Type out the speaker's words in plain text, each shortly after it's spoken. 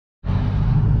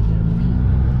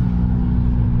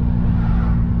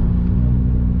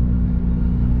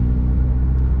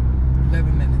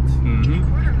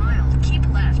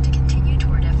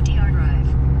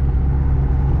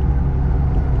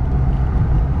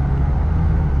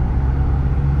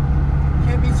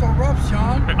rough,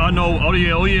 Sean. I know. Oh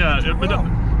yeah. Oh yeah.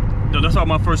 That's how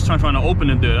my first time trying to open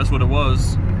it there. That's what it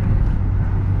was.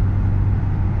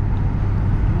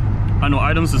 I know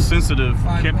items are sensitive.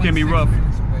 Can be rough.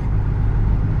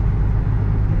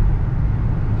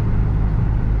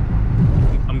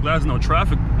 I'm glad there's no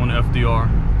traffic on the FDR.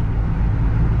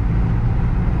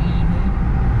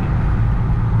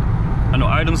 I know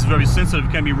items are very sensitive.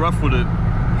 Can be rough with it.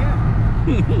 Yeah.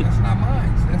 That's not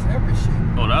mine. That's every shit.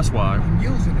 Oh, that's why. I'm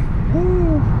using it.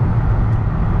 Woo.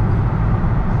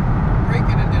 Break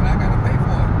it and then I gotta pay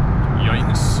for it.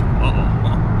 Yikes.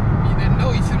 You didn't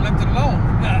know, you should have left it alone.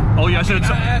 Oh yeah, I should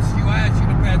have. I asked you to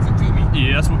pass it to me.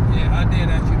 Yeah, that's what. Yeah, I did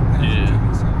ask you to pass it to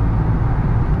me, so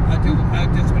I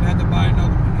just would have to buy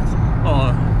another one, that's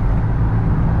all.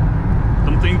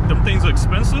 Them things are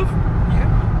expensive? Yeah.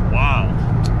 Wow.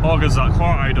 Oh, it's a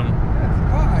car item. Yeah, it's a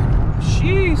car item.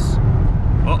 Jeez.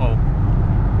 Uh-oh.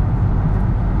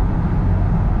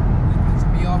 It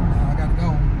pisses me off now, I gotta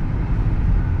go.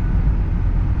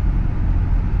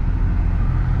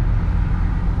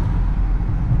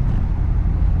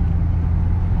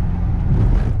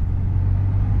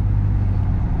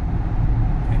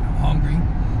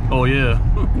 Oh yeah.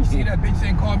 You see that bitch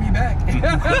didn't call me back. Leave him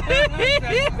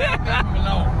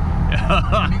alone.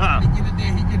 When he get it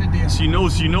there, he get it there. She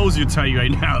knows you'll tell you right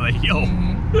now, like, yo,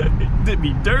 did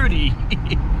me dirty. It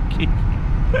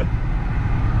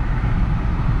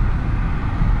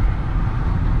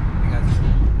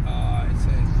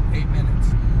says 8 minutes.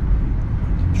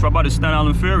 It's right by the Staten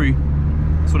Island Ferry.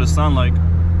 That's what it sound like.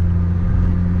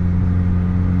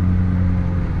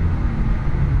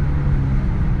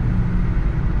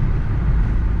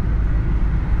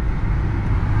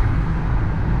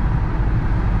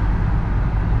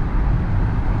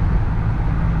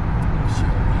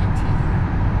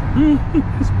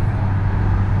 It's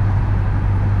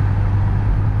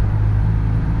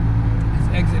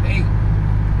exit 8.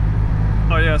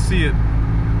 Oh yeah, I see it.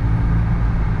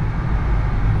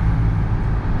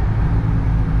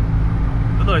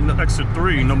 That's like exit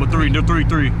 3, number 3, they're 3. He's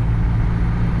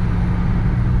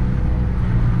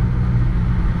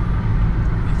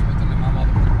supposed to let my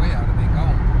motherfucker way out and they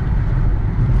gone.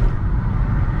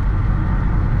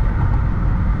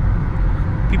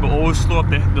 People always slow up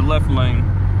the left lane.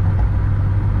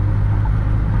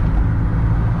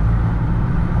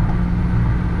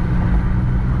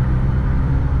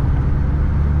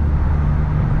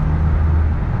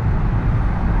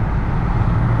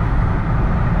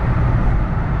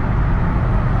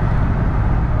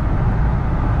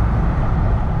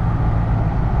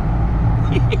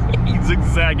 He's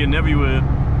zigzagging everywhere.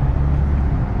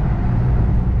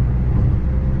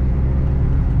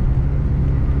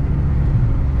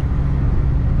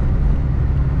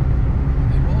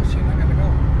 They bullshit, I gotta go.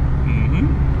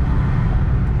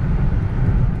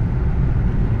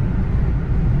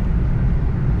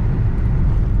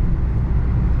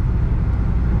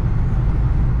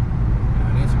 Now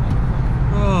this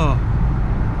motherfucker. Oh.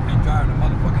 Ain't driving a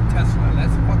motherfucking Tesla.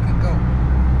 Let's fucking go.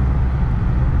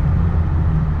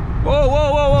 Whoa,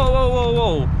 whoa, whoa, whoa, whoa, whoa,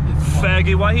 whoa.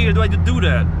 Faggot, why he like to do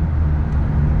that?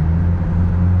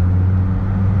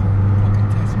 Fucking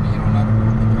test me, you don't know how to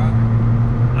fucking drive.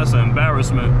 That's an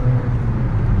embarrassment.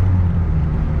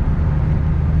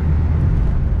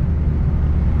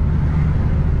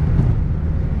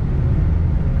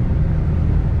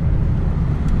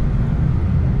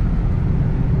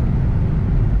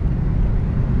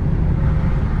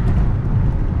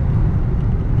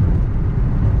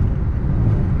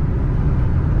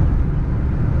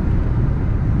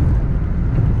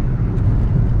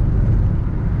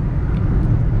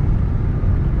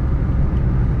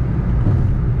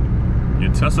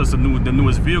 Tesla's the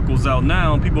newest vehicles out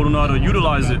now. People don't know how to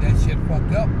utilize it. That shit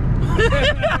fucked up.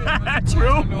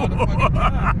 True.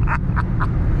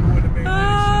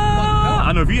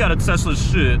 I know if he had a Tesla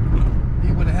shit.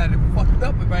 He would have had it fucked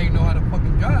up if I didn't know how to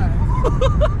fucking drive.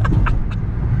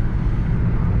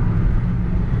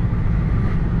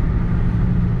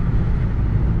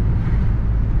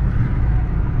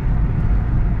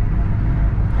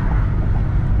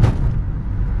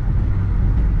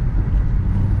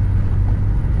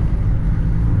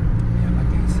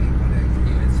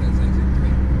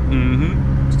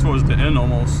 Towards the end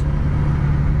almost.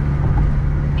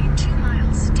 In 2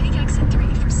 miles, take exit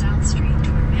 3 for South Street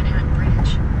toward Manhattan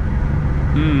Bridge.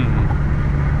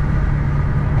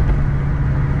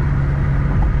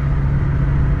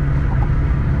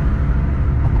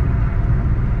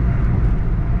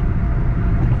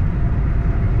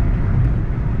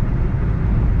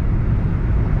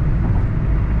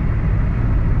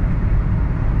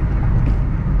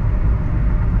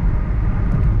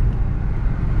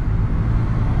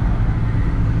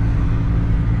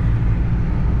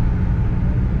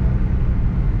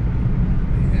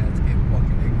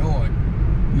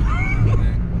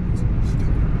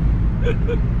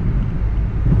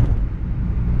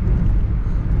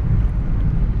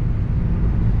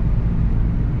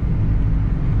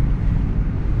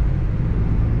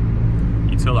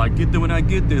 Till I get there. When I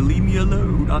get there, leave me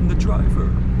alone. I'm the driver.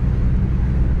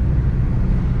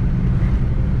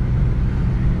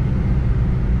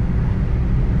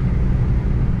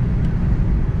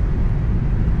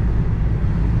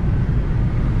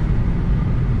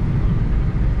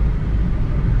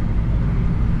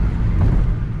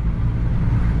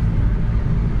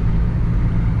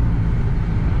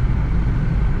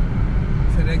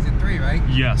 Said exit 3, right?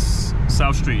 Yes,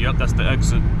 South Street. Yep, that's the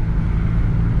exit.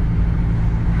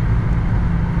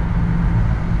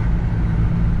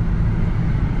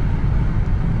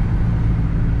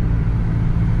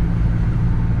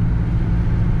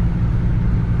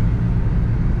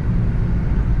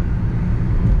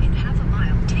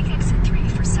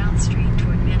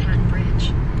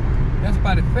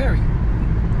 By the ferry.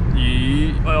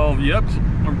 Yeah, well, yep.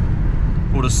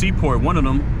 Or the seaport, one of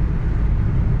them.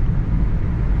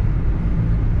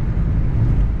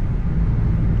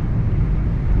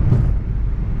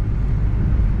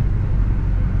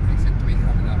 Exit 3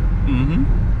 coming up. Mm-hmm.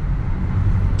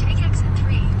 Take exit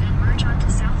 3, then merge onto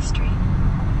South Street.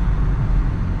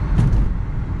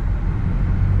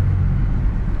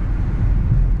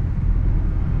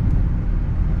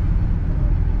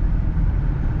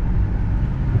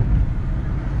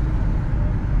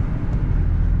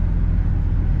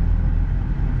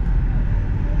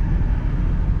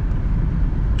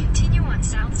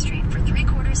 South Street for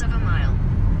 3/4 of a mile.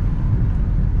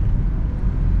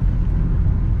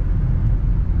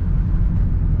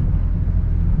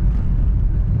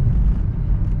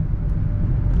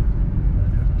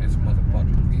 This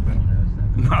motherfucking creeping.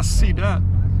 I see that.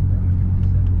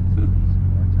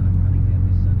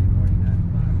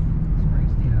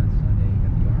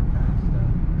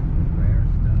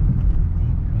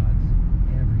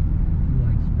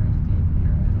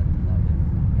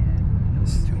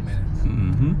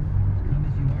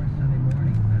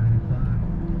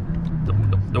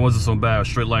 There wasn't so bad,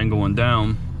 straight line going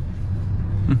down.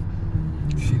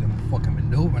 See the fucking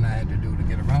maneuvering I had to do to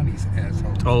get around these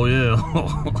assholes. Oh yeah.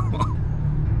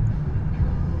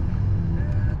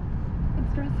 It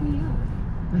stressed me out,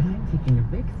 but I'm taking a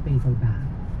big spatial bath.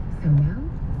 So now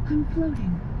I'm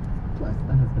floating. Plus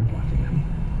the husband's watching them.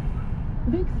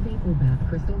 Vicks Vapor Bath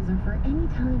crystals are for any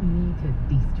time you need to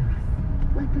de-stress.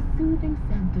 Let the soothing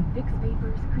scent of Vicks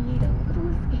Vapors create a little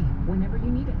escape whenever you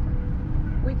need it.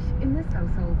 Which, in this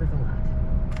household, is a lot.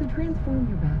 So transform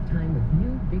your bath time with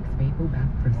new Vicks Vapor Bath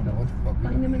crystals.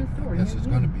 Find them in a store. This is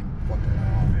gonna be fucking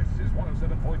wrong. This is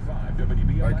 107.5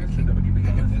 WBLS and That's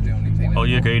WBLS. the only thing. Oh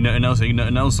yeah, okay, ain't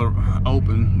nothing else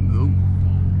open. Nope.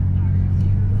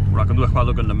 What I can do is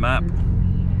probably look on the map.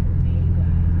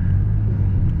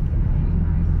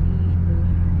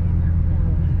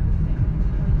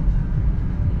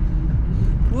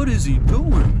 What is he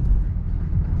doing?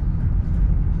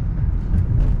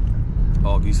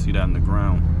 Oh, you see that in the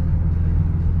ground.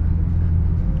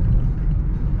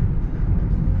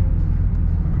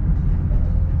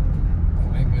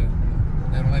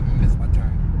 Don't let me miss my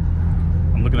turn.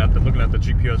 I'm looking at the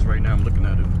GPS right now. I'm looking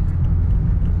at it.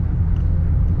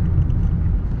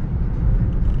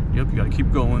 Yep, you gotta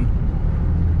keep going.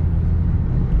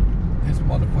 This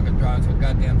motherfucker drives so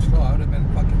goddamn slow. I would have been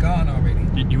fucking gone already.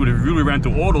 You would have really ran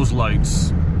through all those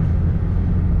lights.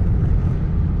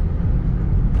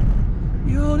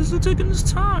 Yo, this is taking this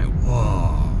time.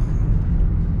 Whoa.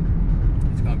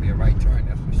 It's gonna be a right turn,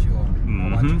 that's for sure.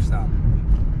 I'll watch him stop.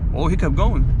 Oh, he kept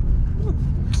going.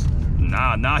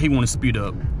 Nah, he want to speed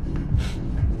up.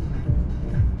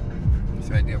 It's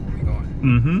right there where we going.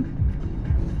 Mm-hmm.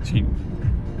 See.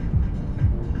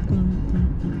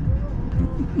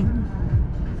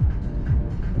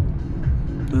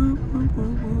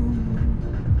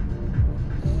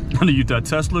 I knew you that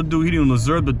Tesla dude, he didn't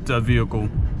deserve that vehicle.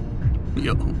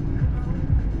 Yo.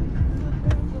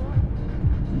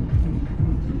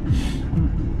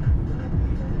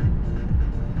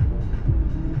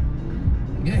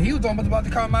 Yeah, he was almost about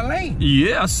to car in my lane.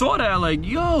 Yeah, I saw that. Like,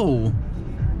 yo.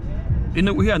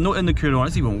 We had no indicator on.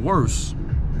 It's even worse.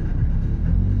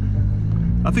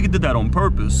 I think he did that on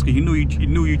purpose. He knew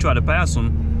you tried to pass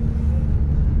him.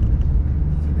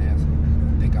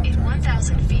 In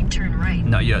 1,000 feet, turn right.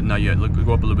 Not yet. Look,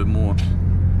 go up a little bit more.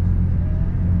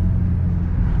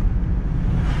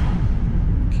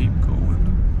 Keep going.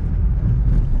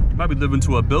 You might be living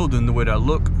to a building the way that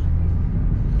look.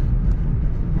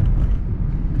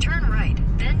 Turn right,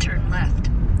 then turn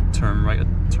left. Turn right.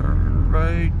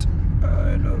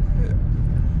 I know it.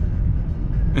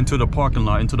 Into the parking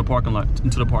lot, into the parking lot,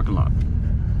 into the parking lot.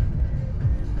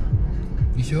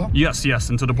 You sure? Yes, yes,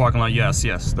 into the parking lot, yes,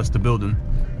 yes. That's the building.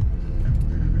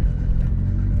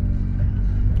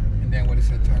 And then what is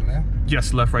it, turn left?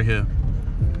 Yes, left right here.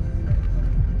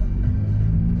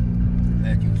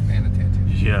 Glad you was paying attention.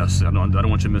 Yes, I don't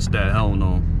want you to miss that. Hell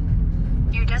no.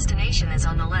 Your destination is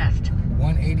on the left.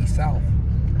 180 South.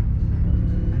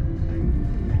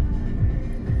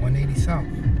 180 South.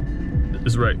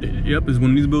 It's right. Yep, it's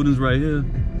one of these buildings right here.